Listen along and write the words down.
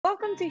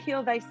Welcome to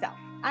Heal Thyself.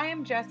 I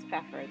am Jess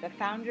Pfeffer, the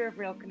founder of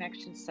Real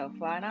Connection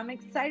Sofa, and I'm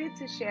excited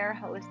to share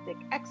holistic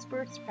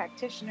experts,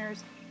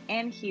 practitioners,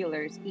 and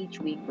healers each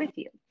week with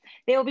you.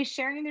 They will be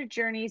sharing their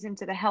journeys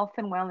into the health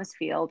and wellness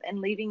field and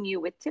leaving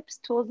you with tips,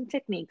 tools, and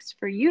techniques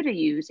for you to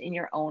use in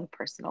your own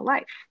personal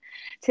life.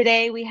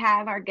 Today, we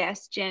have our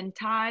guest, Jen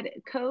Todd,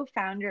 co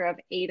founder of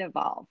Eight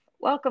Evolve.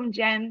 Welcome,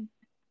 Jen.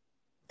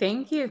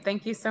 Thank you.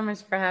 Thank you so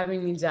much for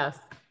having me, Jess.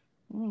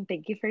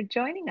 Thank you for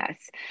joining us.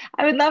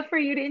 I would love for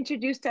you to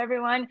introduce to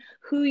everyone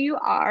who you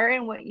are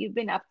and what you've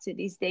been up to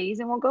these days,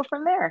 and we'll go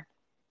from there.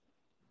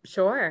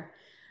 Sure.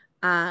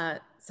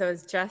 So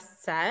as Jess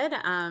said,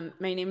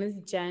 my name is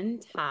Jen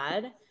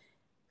Todd.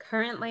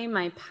 Currently,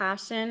 my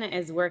passion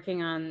is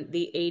working on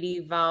the Eight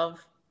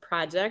Evolve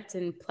project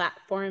and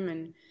platform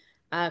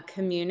and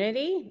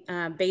community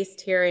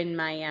based here in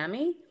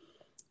Miami,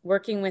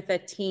 working with a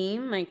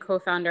team, my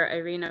co-founder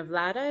Irina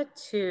Vlada,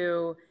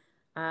 to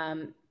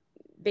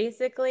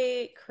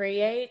basically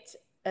create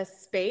a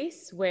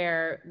space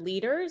where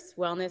leaders,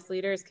 wellness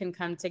leaders, can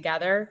come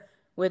together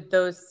with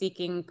those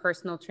seeking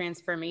personal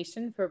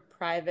transformation for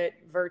private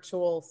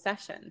virtual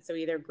sessions. So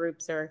either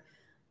groups or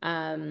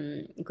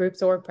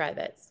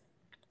privates.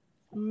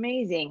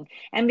 Amazing.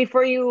 And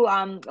before you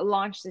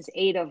launched this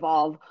Eight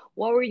Evolve,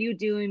 what were you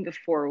doing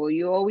before? Were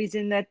you always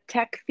in the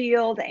tech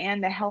field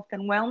and the health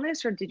and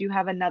wellness, or did you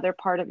have another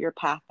part of your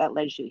path that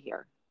led you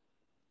here?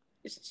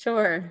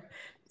 Sure.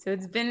 So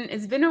it's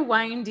been a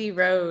windy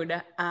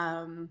road.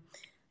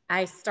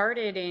 I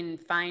started in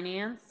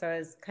finance, so I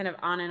was kind of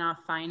on and off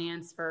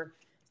finance for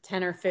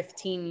 10 or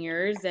 15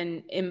 years.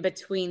 And in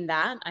between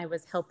that, I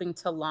was helping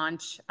to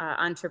launch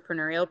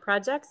entrepreneurial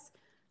projects,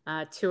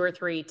 2 or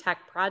 3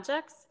 tech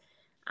projects.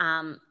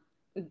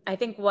 I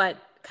think what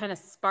kind of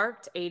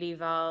sparked Eight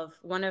Evolve,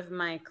 one of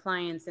my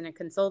clients in a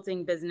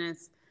consulting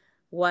business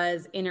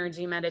was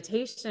energy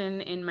meditation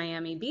in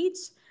Miami Beach,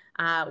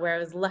 where I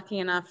was lucky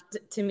enough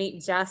to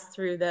meet Jess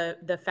through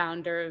the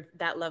founder of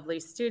that lovely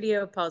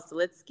studio, Paul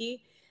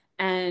Solitsky.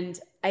 And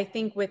I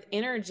think with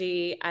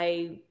energy,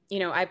 I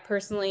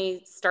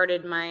personally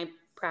started my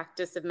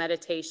practice of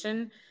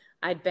meditation.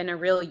 I'd been a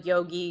real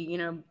yogi,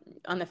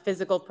 on the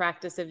physical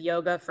practice of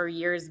yoga for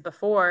years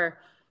before,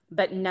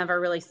 but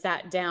never really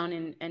sat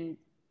down and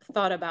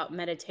thought about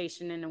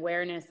meditation and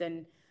awareness.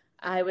 And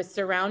I was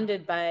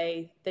surrounded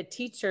by the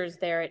teachers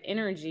there at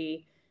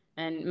Energy,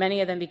 and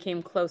many of them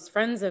became close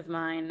friends of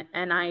mine.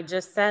 And I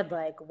just said,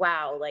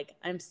 wow,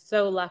 I'm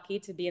so lucky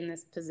to be in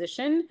this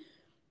position.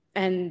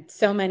 And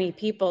so many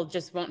people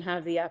just won't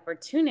have the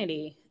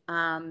opportunity.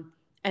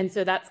 And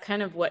so that's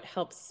kind of what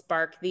helped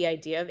spark the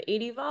idea of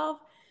Eight Evolve.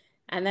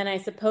 And then I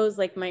suppose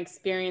my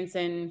experience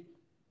in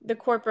the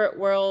corporate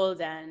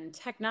world and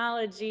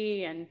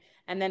technology and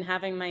then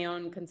having my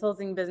own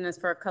consulting business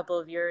for a couple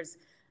of years,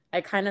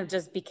 I kind of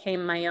just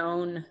became my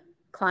own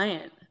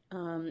client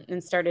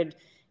and started,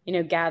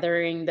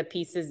 gathering the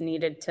pieces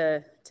needed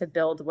to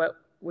build what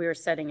we were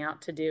setting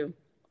out to do.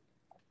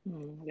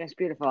 That's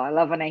beautiful. I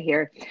love when I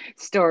hear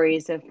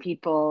stories of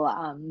people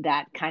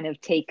that kind of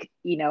take,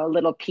 a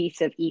little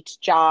piece of each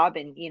job.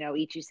 And,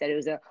 each, you said it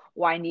was a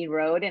winding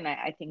road. And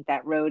I think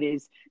that road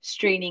is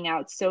straightening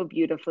out so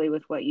beautifully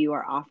with what you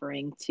are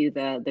offering to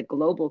the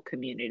global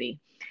community.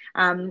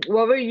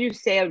 What would you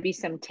say would be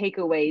some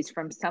takeaways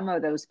from some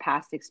of those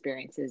past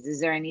experiences? Is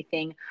there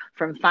anything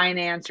from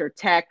finance or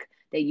tech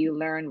that you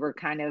learned were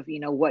kind of,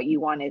 what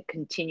you want to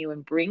continue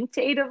and bring to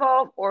Eight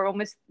Evolve, or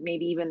almost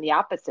maybe even the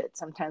opposite?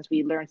 Sometimes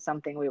we learn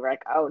something, we were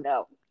like, oh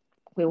no,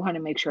 we want to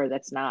make sure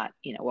that's not,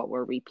 what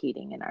we're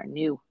repeating in our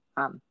new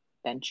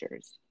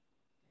ventures.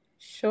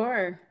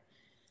 Sure.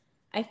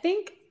 I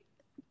think,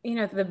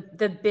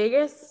 the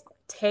biggest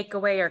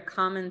takeaway or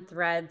common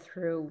thread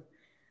through,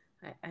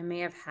 I may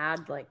have had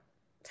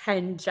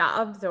 10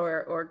 jobs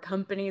or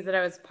companies that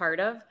I was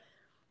part of.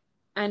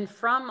 And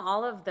from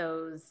all of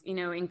those,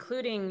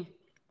 including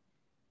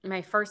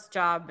my first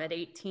job at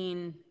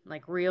 18,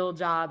 real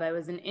job, I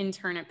was an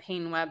intern at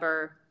Payne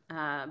Weber,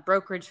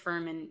 brokerage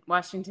firm in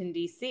Washington,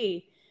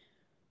 D.C.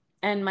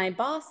 And my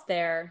boss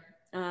there,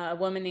 a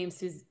woman named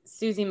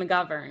Susie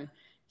McGovern,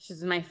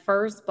 she's my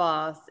first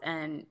boss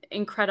and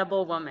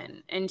incredible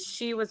woman. And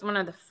she was one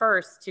of the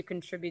first to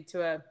contribute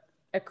to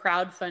a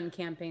crowdfund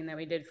campaign that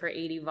we did for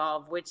Eight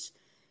Evolve, which,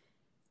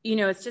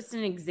 it's just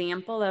an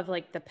example of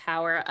the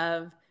power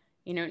of,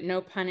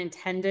 no pun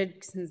intended,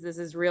 since this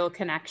is real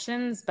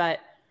connections, but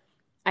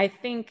I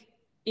think,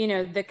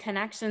 the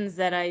connections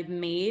that I've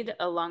made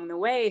along the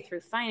way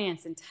through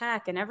finance and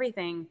tech and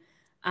everything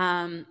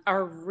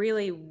are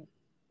really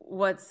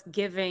what's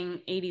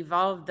giving Eight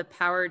Evolve the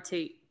power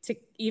to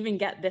even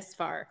get this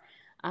far.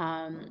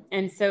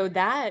 And so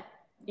that,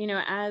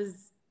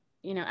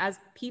 as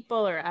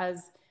people or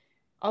as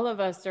all of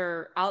us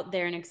are out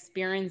there and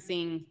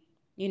experiencing,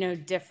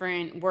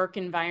 different work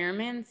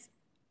environments,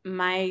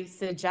 my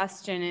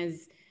suggestion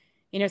is,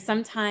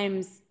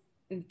 sometimes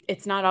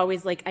it's not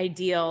always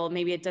ideal.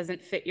 Maybe it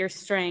doesn't fit your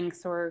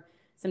strengths, or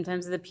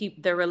sometimes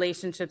the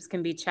relationships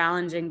can be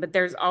challenging, but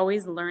there's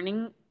always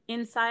learning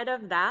inside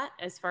of that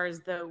as far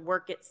as the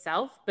work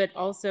itself, but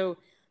also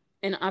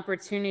an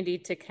opportunity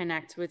to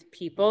connect with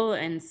people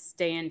and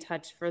stay in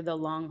touch for the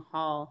long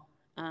haul.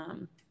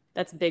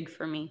 That's big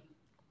for me.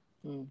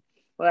 Mm.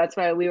 Well, that's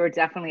why we were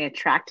definitely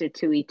attracted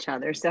to each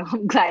other. So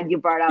I'm glad you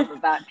brought up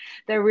about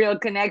the real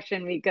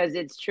connection because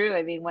it's true.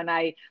 I mean, when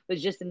I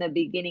was just in the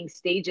beginning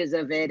stages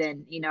of it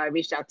and, I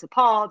reached out to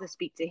Paul to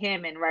speak to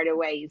him and right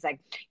away he's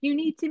like, you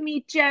need to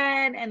meet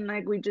Jen. And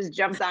like, we just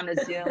jumped on a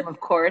Zoom. Of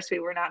course, we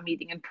were not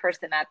meeting in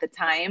person at the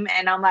time.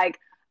 And I'm like,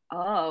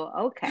 oh,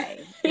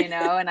 okay.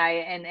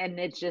 And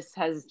it just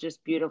has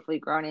just beautifully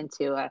grown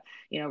into a,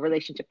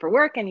 relationship for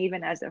work and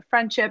even as a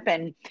friendship.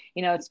 And,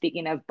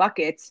 speaking of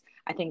buckets,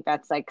 I think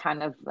that's like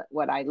kind of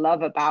what I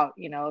love about,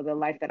 the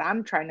life that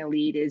I'm trying to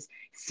lead is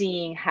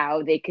seeing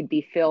how they could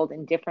be filled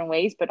in different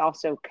ways, but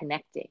also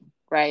connecting.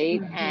 Right.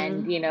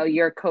 And,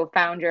 your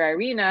co-founder,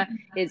 Irina,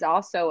 is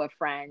also a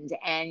friend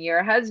and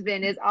your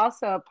husband is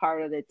also a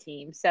part of the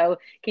team. So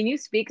can you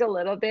speak a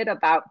little bit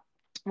about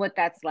what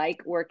that's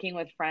like working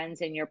with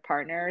friends and your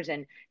partners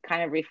and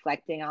kind of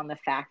reflecting on the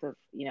fact of,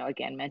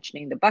 again,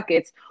 mentioning the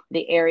buckets,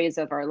 the areas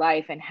of our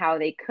life and how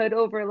they could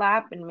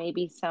overlap and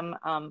maybe some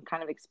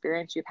kind of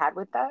experience you've had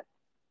with that?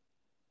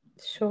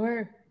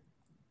 Sure.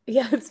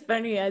 Yeah, it's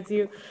funny as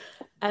you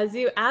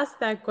asked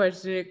that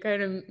question, it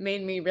kind of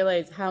made me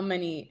realize how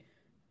many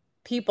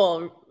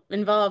people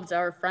involved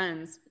are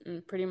friends,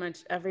 pretty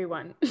much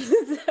everyone.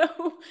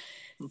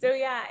 So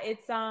yeah,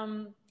 it's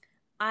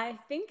I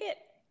think it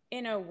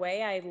in a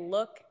way I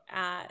look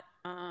at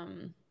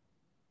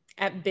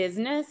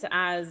business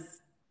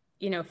as,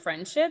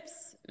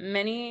 friendships.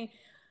 Many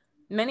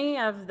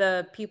of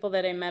the people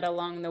that I met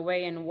along the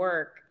way in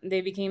work,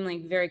 they became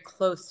like very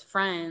close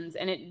friends,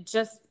 and it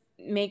just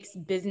makes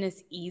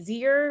business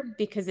easier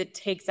because it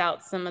takes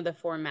out some of the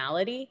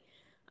formality.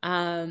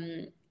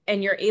 And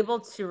you're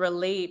able to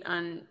relate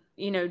on,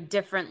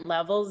 different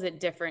levels at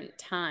different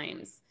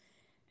times.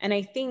 And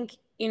I think,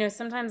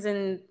 sometimes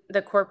in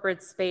the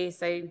corporate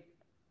space,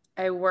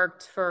 I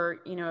worked for,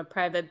 a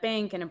private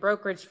bank and a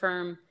brokerage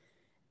firm,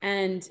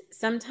 and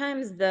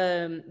sometimes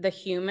the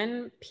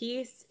human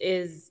piece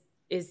is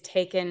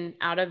taken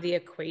out of the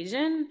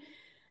equation.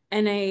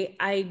 And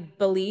I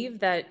believe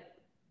that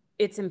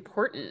it's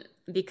important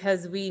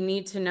because we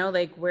need to know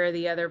like where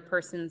the other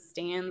person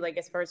stands, like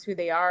as far as who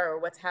they are or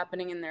what's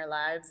happening in their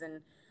lives.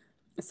 And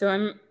so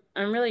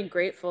I'm really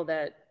grateful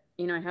that,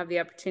 I have the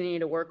opportunity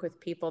to work with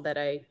people that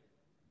I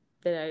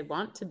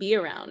want to be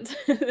around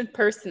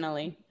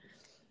personally.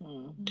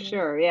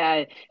 Sure. Yeah.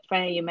 It's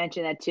funny you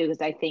mentioned that too,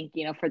 because I think,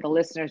 for the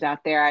listeners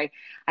out there,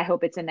 I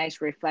hope it's a nice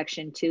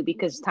reflection too,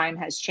 because time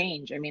has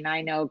changed. I mean,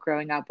 I know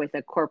growing up with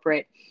a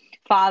corporate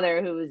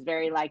father who was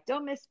very like,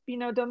 don't mix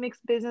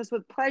business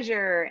with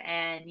pleasure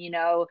and,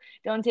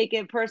 don't take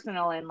it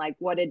personal and like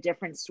what a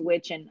different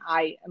switch. And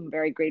I am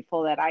very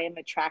grateful that I am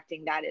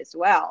attracting that as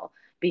well.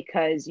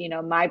 Because,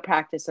 my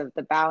practice of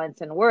the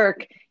balance and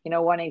work,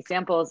 one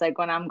example is like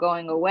when I'm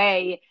going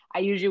away, I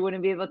usually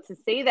wouldn't be able to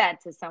say that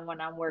to someone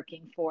I'm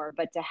working for,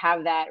 but to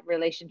have that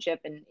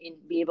relationship and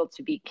be able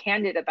to be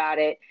candid about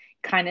it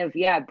kind of,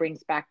 yeah,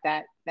 brings back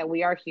that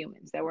we are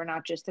humans, that we're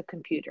not just a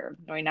computer,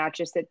 we're not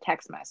just a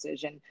text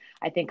message. And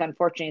I think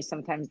unfortunately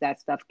sometimes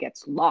that stuff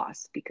gets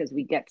lost because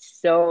we get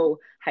so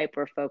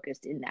hyper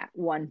focused in that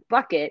one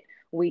bucket,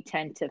 we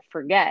tend to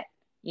forget,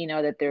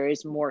 that there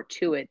is more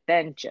to it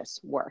than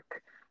just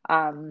work.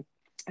 Um,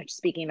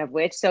 Speaking of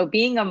which, so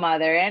being a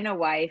mother and a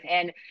wife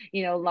and,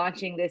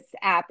 launching this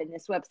app and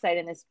this website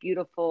and this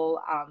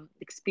beautiful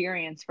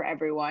experience for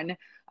everyone,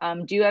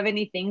 do you have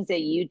any things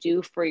that you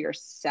do for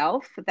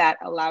yourself that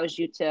allows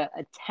you to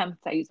attempt,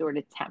 I use the word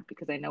attempt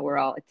because I know we're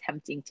all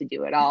attempting to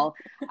do it all,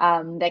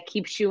 that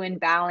keeps you in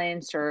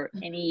balance, or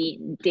any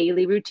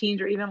daily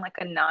routines or even like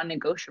a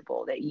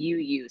non-negotiable that you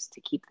use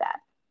to keep that?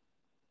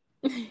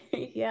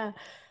 Yeah,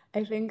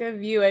 I think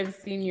of you. I've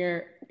seen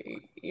your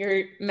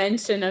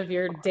mention of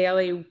your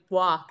daily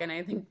walk, and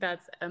I think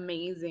that's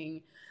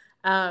amazing.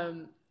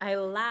 I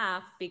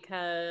laugh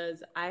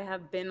because I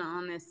have been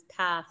on this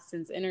path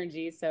since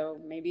Energy, so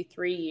maybe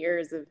 3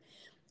 years of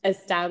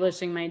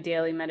establishing my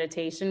daily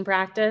meditation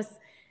practice,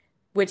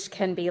 which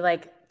can be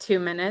like 2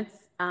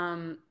 minutes.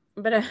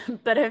 But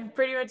but I've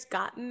pretty much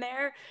gotten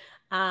there,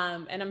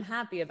 and I'm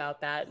happy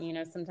about that.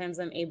 Sometimes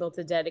I'm able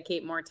to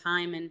dedicate more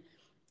time, and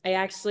I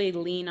actually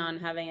lean on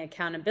having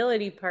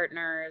accountability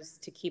partners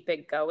to keep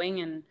it going.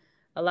 And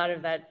a lot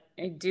of that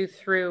I do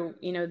through,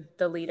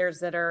 the leaders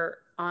that are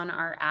on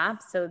our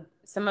app. So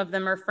some of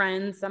them are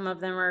friends, some of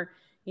them are,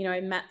 I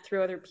met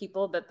through other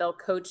people, but they'll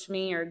coach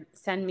me or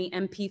send me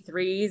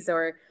MP3s,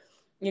 or,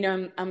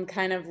 I'm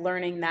kind of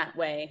learning that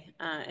way.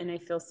 And I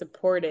feel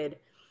supported.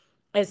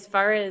 As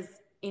far as,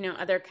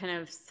 other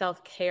kind of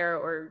self-care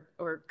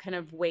or kind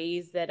of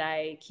ways that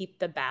I keep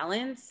the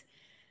balance,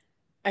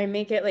 I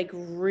make it like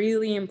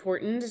really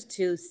important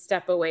to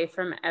step away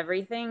from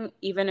everything,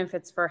 even if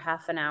it's for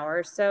half an hour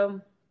or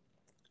so,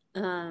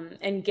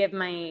 and give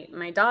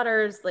my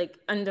daughters like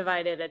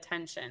undivided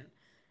attention.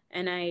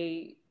 And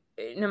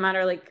no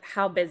matter like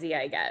how busy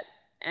I get,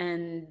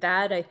 and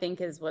that I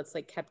think is what's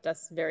like kept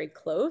us very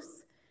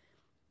close.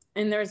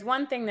 And there's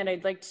one thing that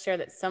I'd like to share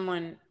that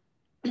someone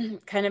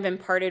kind of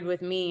imparted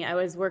with me. I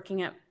was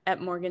working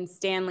at Morgan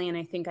Stanley, and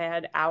I think I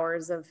had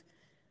hours of,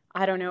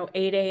 I don't know,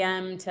 8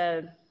 a.m.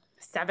 to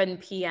 7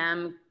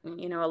 p.m.,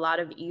 a lot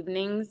of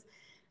evenings.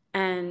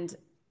 And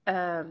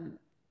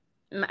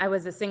I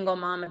was a single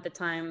mom at the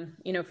time,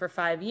 for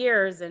 5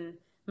 years, and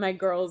my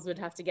girls would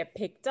have to get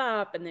picked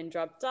up and then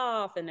dropped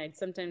off, and I'd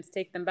sometimes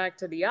take them back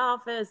to the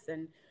office.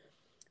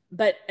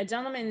 But a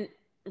gentleman,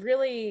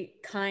 really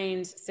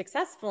kind,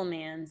 successful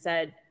man,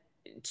 said,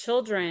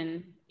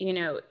 children,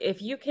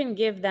 if you can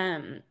give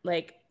them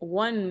like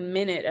 1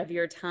 minute of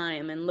your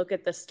time and look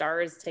at the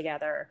stars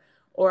together,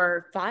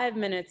 or 5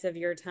 minutes of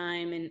your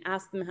time and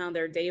ask them how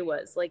their day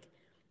was, like,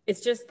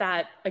 it's just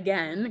that,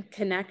 again,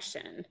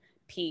 connection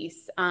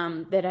piece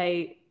that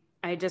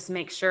I just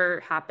make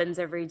sure happens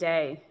every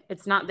day.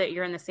 It's not that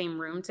you're in the same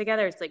room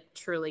together. It's like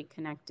truly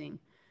connecting.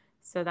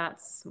 So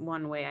that's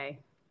one way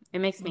it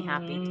makes me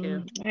happy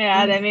too.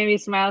 Yeah, that made me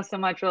smile so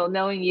much. Well,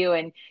 knowing you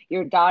and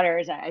your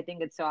daughters, I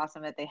think it's so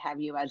awesome that they have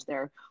you as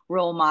their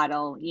role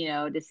model,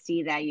 to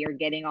see that you're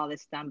getting all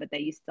this done, but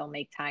that you still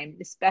make time,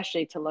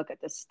 especially to look at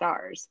the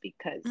stars,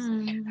 because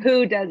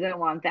who doesn't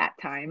want that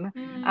time?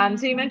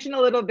 So you mentioned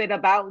a little bit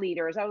about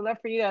leaders. I would love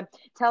for you to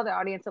tell the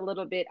audience a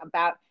little bit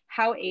about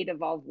how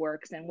 8Evolve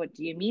works and what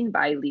do you mean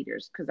by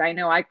leaders? Because I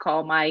know I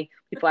call my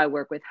people I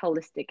work with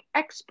holistic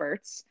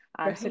experts.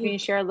 So can you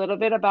share a little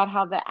bit about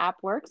how the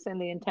app works and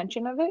the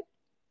intention of it?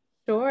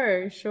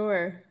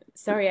 Sure.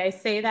 Sorry, I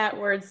say that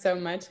word so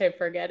much I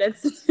forget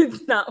it's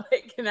not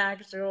like an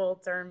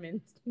actual term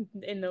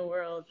in the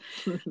world.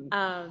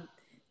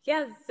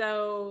 Yeah,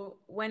 so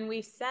when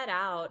we set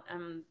out,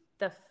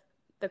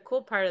 the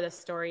cool part of the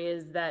story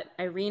is that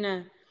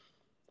Irina,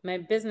 my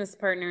business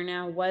partner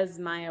now, was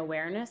my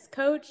awareness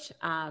coach.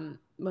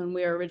 When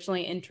we were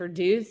originally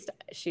introduced,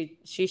 she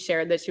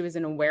shared that she was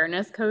an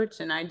awareness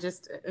coach, and I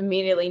just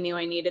immediately knew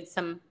I needed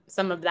some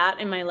of that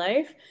in my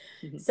life.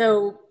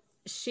 So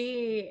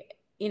she,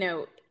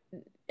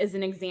 is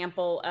an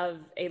example of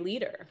a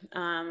leader.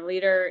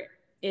 Leader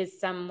is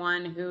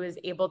someone who is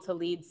able to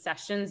lead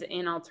sessions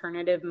in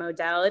alternative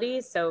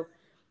modalities. So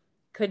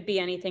could be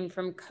anything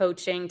from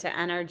coaching to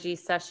energy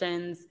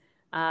sessions,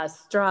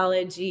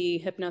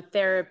 astrology,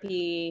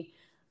 hypnotherapy,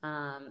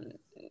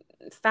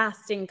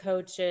 fasting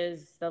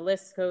coaches, the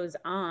list goes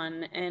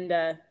on,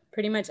 and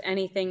pretty much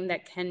anything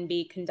that can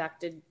be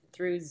conducted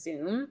through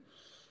Zoom.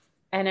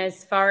 And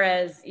as far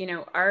as,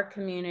 our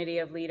community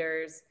of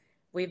leaders,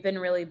 we've been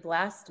really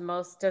blessed.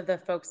 Most of the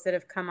folks that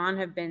have come on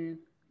have been,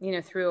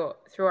 through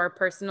our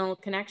personal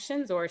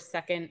connections or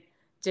second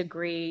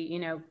degree,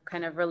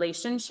 kind of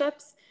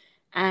relationships.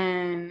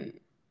 And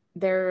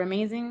they're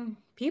amazing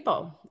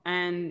people.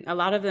 And a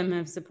lot of them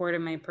have supported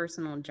my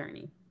personal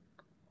journey.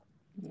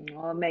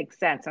 Well, it makes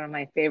sense. One of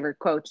my favorite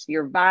quotes,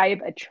 your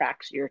vibe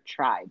attracts your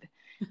tribe.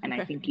 And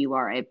I think you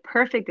are a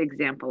perfect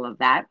example of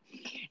that.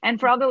 And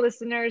for all the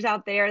listeners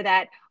out there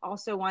that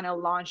also want to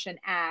launch an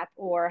app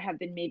or have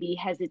been maybe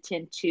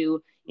hesitant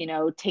to,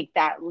 take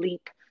that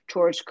leap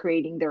towards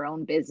creating their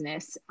own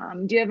business,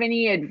 do you have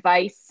any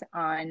advice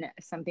on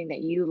something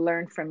that you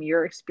learned from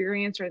your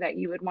experience or that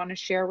you would want to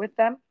share with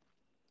them?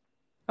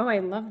 Oh, I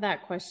love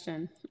that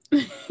question.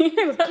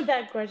 I love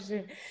that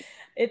question.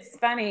 It's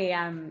funny.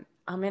 I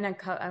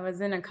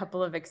was in a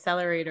couple of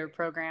accelerator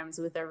programs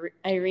with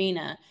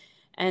Irina,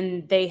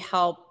 and they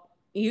help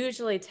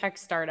usually tech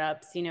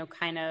startups,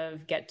 kind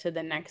of get to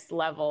the next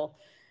level.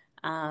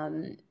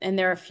 And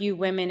there are a few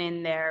women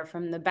in there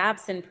from the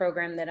Babson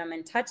program that I'm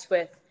in touch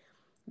with.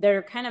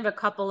 They're kind of a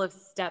couple of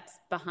steps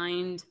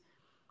behind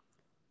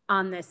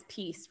on this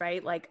piece,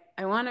 right? Like,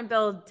 I want to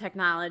build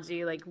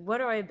technology. Like, what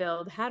do I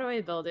build? How do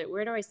I build it?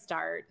 Where do I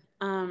start?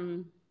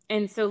 And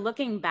so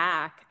looking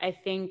back, I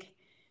think,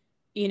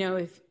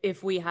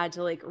 if we had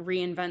to like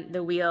reinvent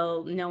the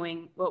wheel,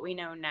 knowing what we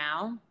know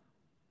now,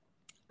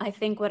 I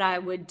think what I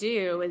would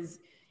do is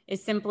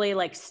simply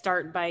like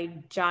start by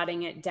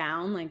jotting it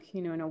down, like,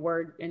 in a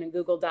Word, in a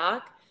Google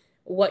Doc,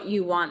 what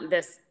you want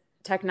this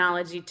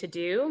technology to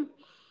do.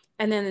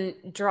 And then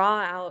draw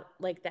out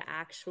like the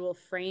actual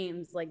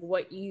frames, like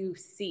what you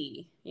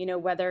see,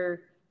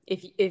 whether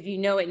if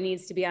it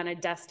needs to be on a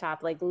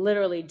desktop, like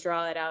literally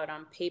draw it out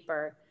on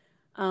paper.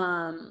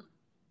 And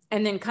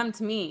then come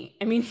to me.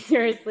 I mean,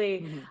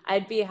 seriously,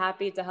 I'd be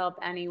happy to help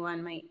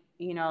anyone.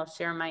 I'll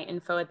share my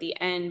info at the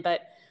end,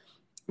 but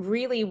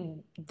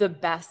really the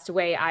best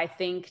way I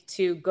think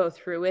to go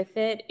through with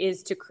it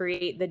is to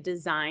create the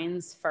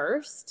designs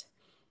first.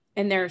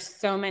 And there's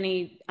so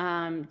many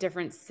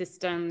different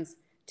systems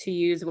to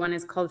use. One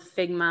is called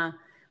Figma,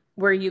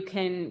 where you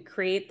can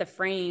create the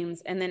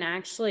frames and then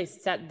actually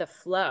set the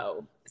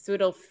flow. So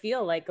it'll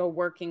feel like a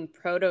working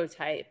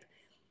prototype.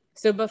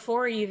 So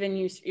before even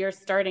you're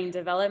starting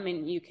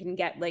development, you can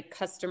get like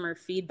customer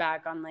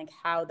feedback on like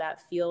how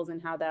that feels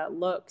and how that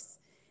looks.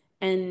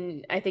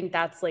 And I think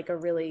that's like a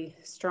really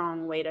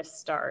strong way to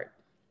start.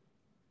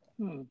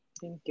 Hmm,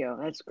 thank you.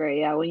 That's great.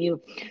 Yeah, when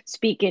you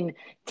speak in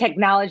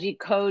technology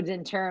codes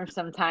and terms,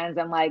 sometimes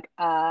I'm like,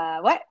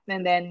 what?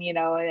 And then,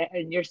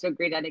 and you're so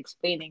great at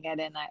explaining it.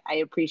 And I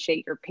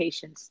appreciate your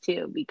patience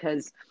too,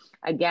 because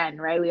again,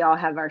 right, we all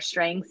have our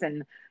strengths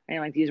and I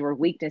don't like to use the word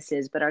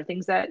weaknesses, but are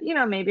things that,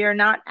 maybe are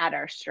not at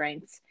our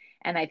strengths.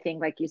 And I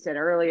think, like you said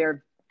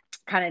earlier,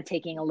 kind of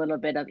taking a little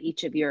bit of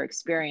each of your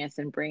experience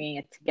and bringing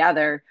it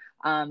together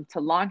to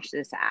launch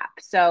this app.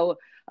 So,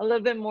 a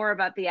little bit more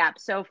about the app.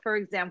 So, for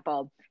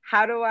example,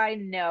 how do I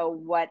know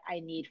what I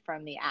need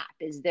from the app?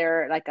 Is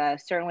there like a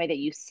certain way that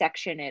you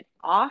section it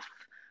off?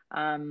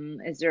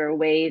 Is there a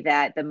way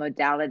that the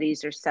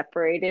modalities are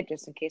separated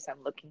just in case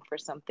I'm looking for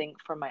something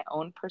for my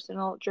own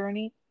personal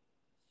journey?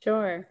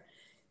 Sure.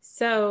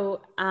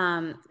 So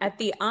at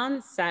the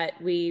onset,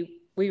 we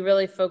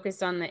really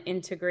focused on the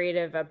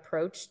integrative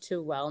approach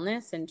to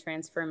wellness and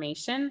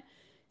transformation.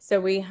 So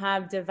we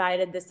have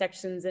divided the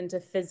sections into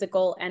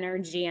physical,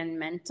 energy, and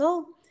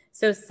mental.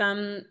 So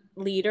some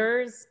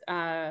leaders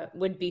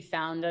would be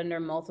found under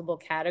multiple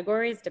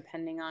categories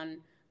depending on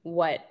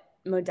what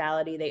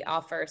modality they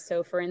offer.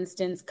 So, for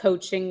instance,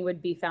 coaching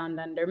would be found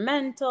under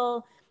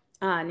mental,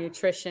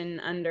 nutrition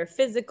under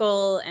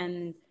physical,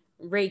 and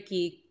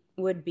Reiki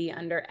would be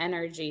under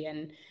energy.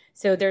 And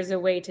so there's a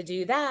way to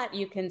do that.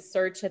 You can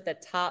search at the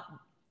top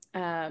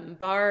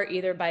bar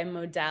either by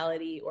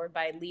modality or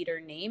by leader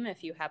name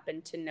if you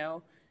happen to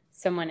know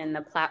someone in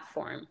the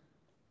platform.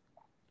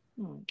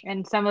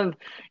 And some of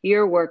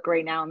your work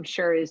right now, I'm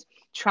sure, is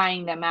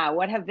trying them out.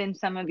 What have been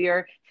some of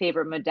your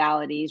favorite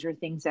modalities or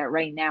things that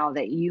right now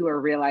that you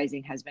are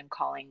realizing has been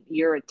calling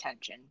your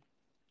attention?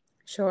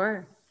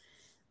 Sure.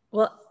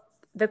 Well,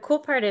 the cool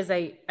part is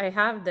I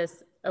have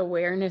this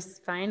awareness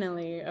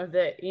finally of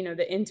the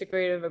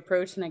integrative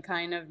approach, and I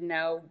kind of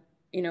know,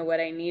 what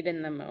I need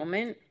in the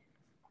moment.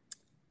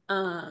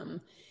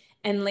 And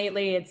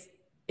lately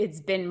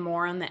it's been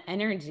more on the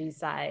energy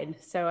side.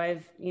 So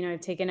I've,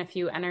 taken a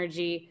few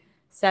energy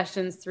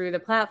sessions through the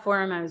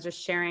platform. I was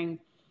just sharing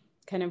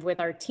kind of with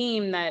our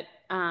team that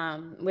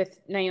with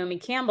Naomi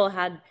Campbell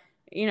had,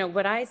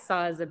 what I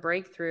saw as a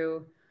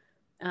breakthrough,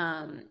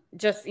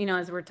 just,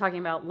 as we're talking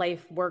about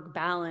life work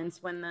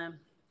balance, when the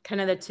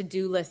kind of the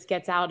to-do list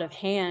gets out of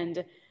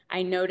hand,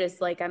 I notice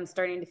like I'm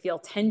starting to feel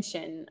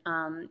tension.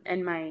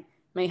 And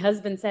my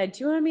husband said,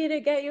 "Do you want me to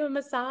get you a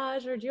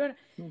massage, or do you want?"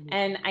 Mhm.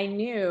 And I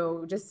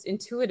knew just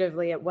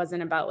intuitively it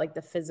wasn't about like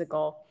the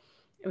physical.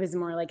 It was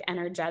more like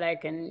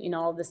energetic and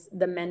all this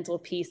the mental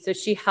piece. So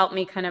she helped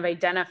me kind of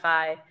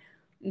identify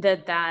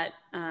that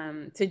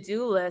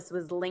to-do list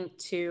was linked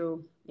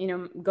to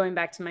going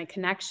back to my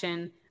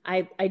connection.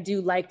 I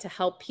do like to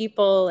help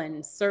people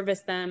and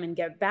service them and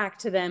get back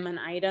to them on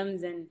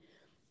items,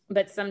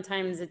 but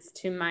sometimes it's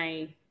to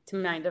my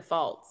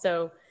default.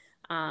 So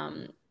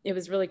it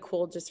was really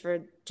cool just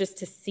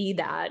to see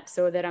that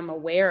so that I'm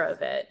aware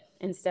of it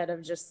instead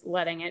of just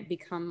letting it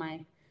become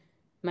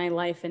my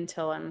life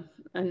until I'm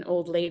an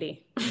old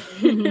lady.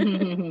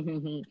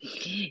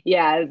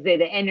 Yeah,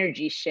 the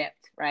energy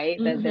shift, right?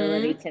 The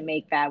ability Mm-hmm. to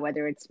make that,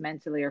 whether it's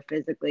mentally or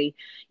physically.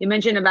 You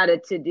mentioned about a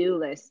to-do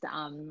list.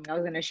 I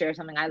was going to share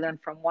something I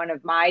learned from one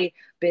of my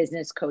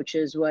business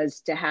coaches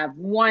was to have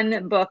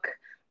one book,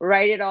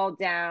 write it all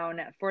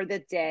down for the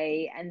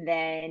day, and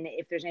then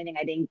if there's anything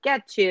I didn't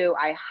get to,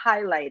 I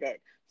highlight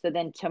it. So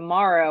then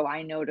tomorrow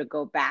I know to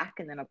go back,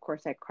 and then of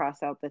course I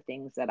cross out the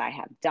things that I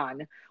have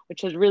done,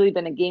 which has really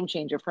been a game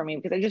changer for me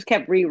because I just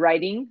kept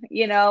rewriting,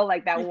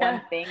 like that one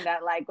Yeah. thing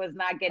that like was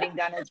not getting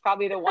done. It's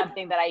probably the one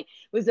thing that I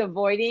was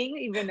avoiding,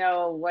 even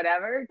though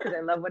whatever, because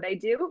I love what I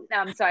do.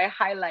 So I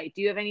highlight.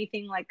 Do you have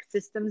anything like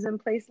systems in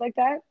place like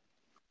that?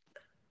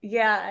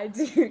 Yeah, I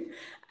do.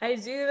 I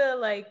do the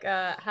like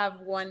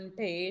have one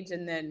page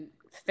and then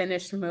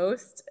finish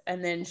most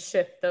and then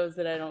shift those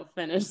that I don't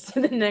finish to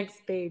the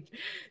next page.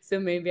 So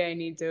maybe I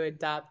need to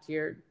adopt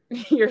your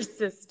your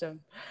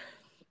system.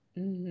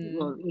 Hmm.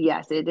 Well,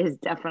 yes, it has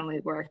definitely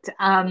worked.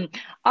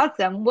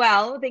 Awesome.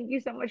 Well, thank you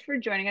so much for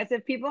joining us.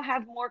 If people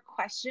have more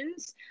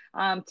questions,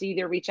 to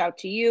either reach out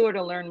to you or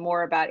to learn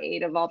more about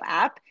Aid Evolve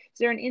app, is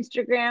there an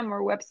Instagram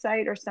or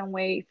website or some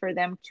way for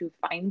them to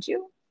find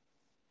you?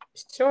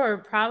 Sure,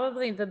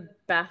 probably the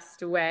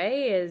best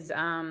way is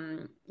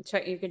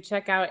you could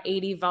check out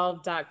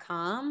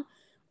 8evolve.com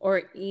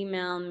or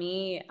email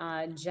me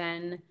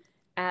Jen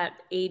at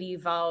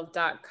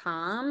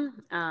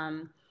 8evolve.com.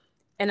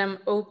 And I'm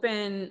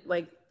open,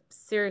 like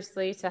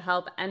seriously, to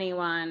help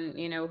anyone,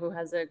 who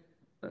has a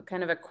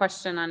kind of a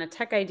question on a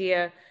tech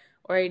idea,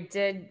 or I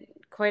did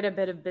quite a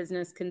bit of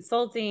business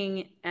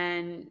consulting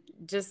and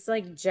just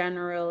like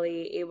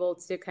generally able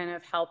to kind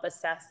of help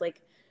assess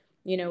like,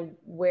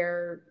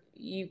 where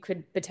you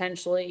could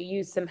potentially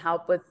use some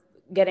help with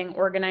getting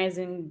organized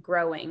and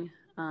growing.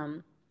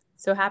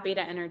 So happy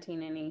to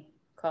entertain any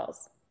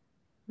calls.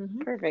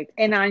 Perfect.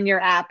 And on your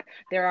app,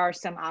 there are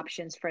some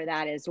options for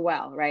that as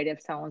well, right?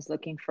 If someone's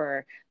looking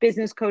for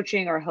business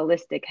coaching or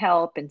holistic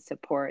help and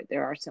support,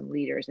 there are some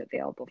leaders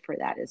available for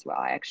that as well.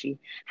 I actually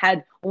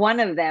had one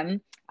of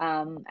them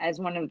as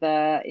one of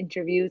the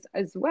interviews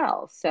as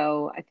well.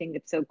 So I think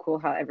it's so cool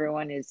how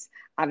everyone is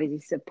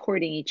obviously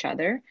supporting each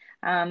other.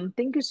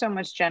 Thank you so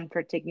much, Jen,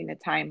 for taking the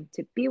time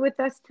to be with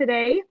us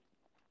today.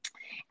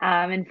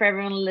 And for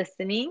everyone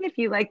listening, if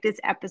you like this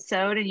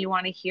episode and you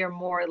want to hear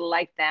more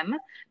like them,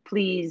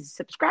 please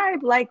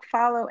subscribe, like,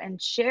 follow,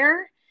 and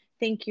share.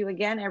 Thank you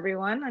again,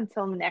 everyone.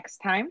 Until next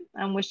time,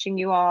 I'm wishing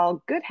you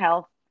all good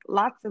health,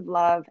 lots of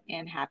love,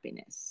 and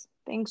happiness.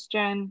 Thanks,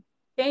 Jen.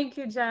 Thank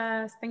you,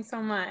 Jess. Thanks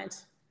so much.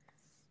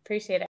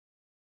 Appreciate it.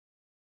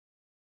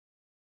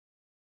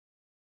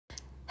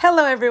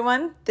 Hello,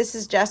 everyone. This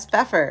is Jess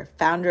Pfeffer,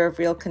 founder of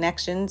Real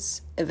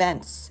Connections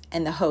Events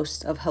and the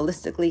host of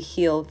Holistically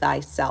Heal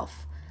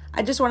Thyself.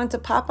 I just wanted to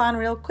pop on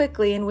real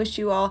quickly and wish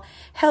you all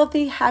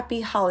healthy,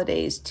 happy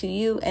holidays to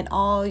you and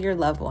all your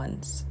loved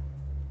ones.